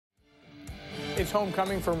It's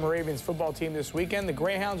homecoming for Moravian's football team this weekend. The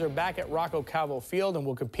Greyhounds are back at Rocco Calvo Field and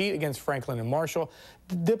will compete against Franklin and Marshall.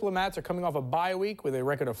 The Diplomats are coming off a bye week with a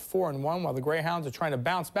record of 4-1, while the Greyhounds are trying to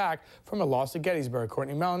bounce back from a loss to Gettysburg.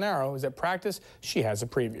 Courtney Molinaro is at practice. She has a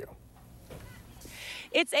preview.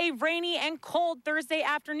 It's a rainy and cold Thursday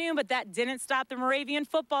afternoon, but that didn't stop the Moravian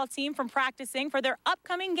football team from practicing for their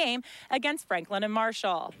upcoming game against Franklin and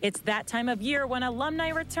Marshall. It's that time of year when alumni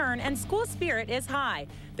return and school spirit is high.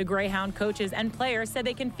 The Greyhound coaches and players said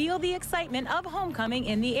they can feel the excitement of homecoming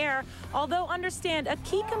in the air, although understand a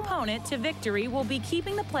key component to victory will be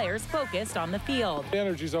keeping the players focused on the field. The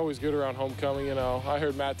energy's always good around homecoming. I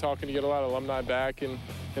heard Matt talking to get a lot of alumni back, and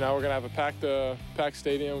we're going to have a packed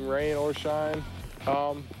stadium, rain or shine.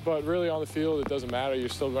 But really on the field, it doesn't matter. You're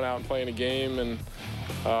still going out and playing a game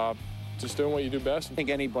and just doing what you do best. I think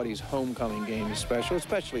anybody's homecoming game is special,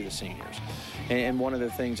 especially the seniors. And one of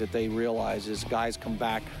the things that they realize is guys come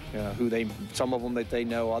back, some of them that they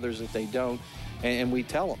know, others that they don't. And we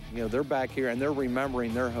tell them, they're back here and they're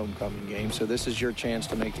remembering their homecoming game. So this is your chance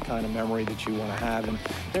to make the kind of memory that you want to have. And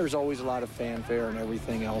there's always a lot of fanfare and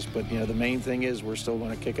everything else. But, the main thing is we're still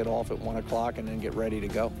going to kick it off at 1 o'clock and then get ready to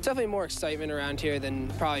go. Definitely more excitement around here than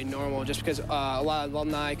probably normal, just because a lot of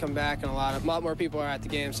alumni come back and a lot more people are at the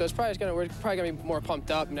game. So we're probably going to be more pumped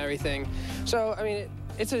up and everything. So,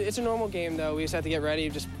 it's a normal game, though. We just have to get ready,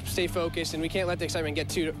 just stay focused, and we can't let the excitement get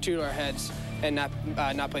to our heads and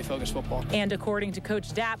not play focused football. And according to Coach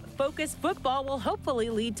Dapp, focused football will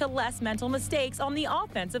hopefully lead to less mental mistakes on the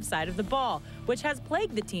offensive side of the ball, which has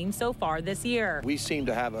plagued the team so far this year. We seem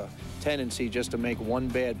to have a tendency just to make one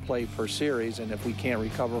bad play per series, and if we can't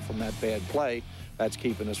recover from that bad play, that's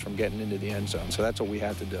keeping us from getting into the end zone. So that's what we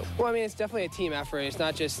have to do. Well, it's definitely a team effort. It's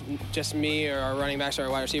not just me or our running backs or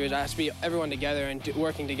our wide receivers. It has to be everyone together and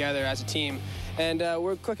working together as a team. And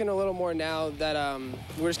we're clicking a little more now that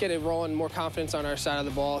we're just getting rolling, more confidence on our side of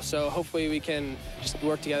the ball. So hopefully we can just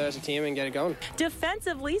work together as a team and get it going.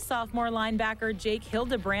 Defensively, sophomore linebacker Jake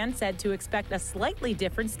Hildebrand said to expect a slightly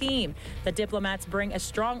different scheme. The Diplomats bring a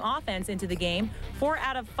strong offense into the game. 4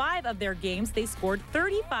 out of 5 of their games, they scored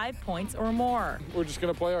 35 points or more. We're just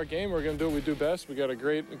going to play our game. We're going to do what we do best. We got a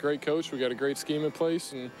great coach. We got a great scheme in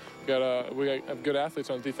place, and we got good athletes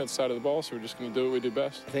on the defense side of the ball. So we're just going to do what we do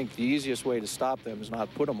best. I think the easiest way to stop them is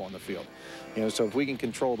not put them on the field. So if we can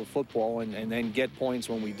control the football and then get points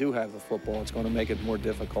when we do have the football, it's going to make it more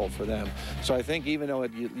difficult for them. So I think even though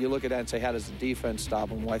you look at that and say, how does the defense stop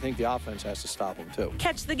them? Well, I think the offense has to stop them too.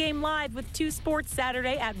 Catch the game live with 2 Sports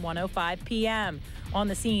Saturday at 1:05 p.m. On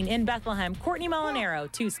the scene in Bethlehem, Courtney Molinaro,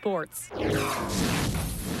 2 Sports.